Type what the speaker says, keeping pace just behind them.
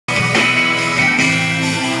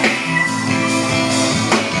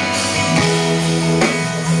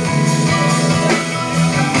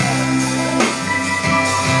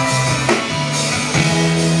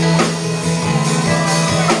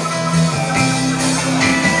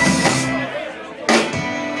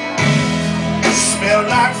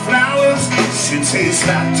tastes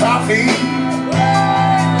like toffee.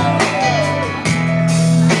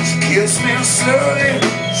 She kissed me slowly,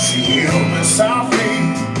 she held me softly.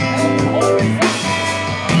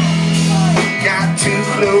 Got too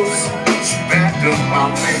close, she backed up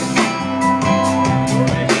on me.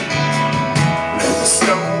 Let the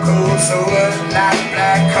stone cold soda like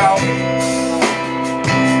black coffee.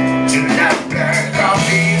 Just like black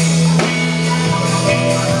coffee.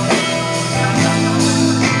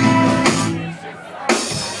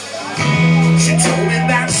 She told me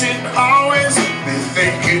that she'd always be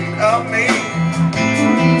thinking of me.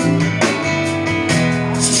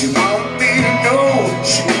 She wanted me to know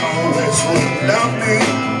she always would love me.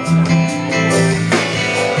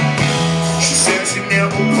 She said she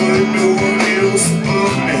never put no one else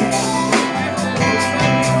above me,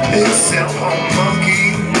 except her monkey,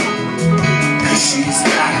 'cause she's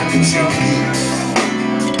like a junkie,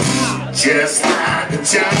 just like a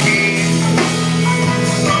junkie.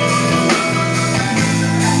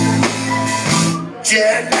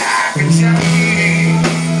 Just like a junkie.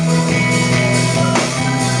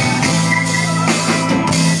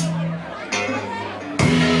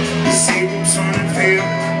 The same turning fair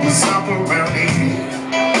was up around me.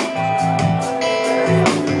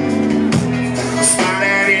 I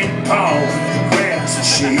started in Paul with the grass and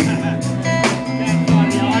shade.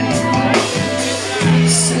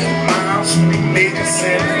 7 miles from me, maybe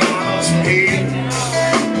 7 miles from here.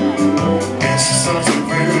 And she's such a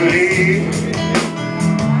pretty lady.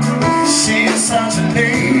 She's such a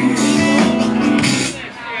lady.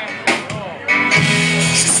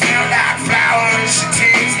 She smells like flowers, she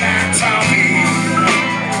tastes like toffee.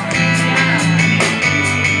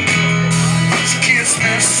 She kissed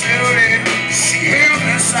me slowly, she held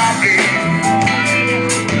me softly.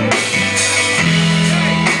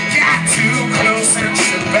 Got too close and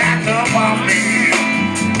she backed up on me.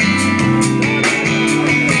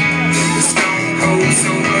 The stone cold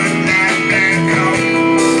soda like black coffee.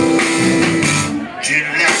 Just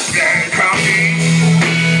like black coffee.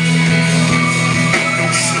 No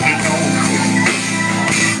sugar, no cream.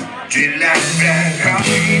 Just like black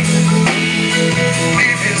coffee.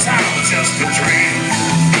 Maybe it's all just a dream.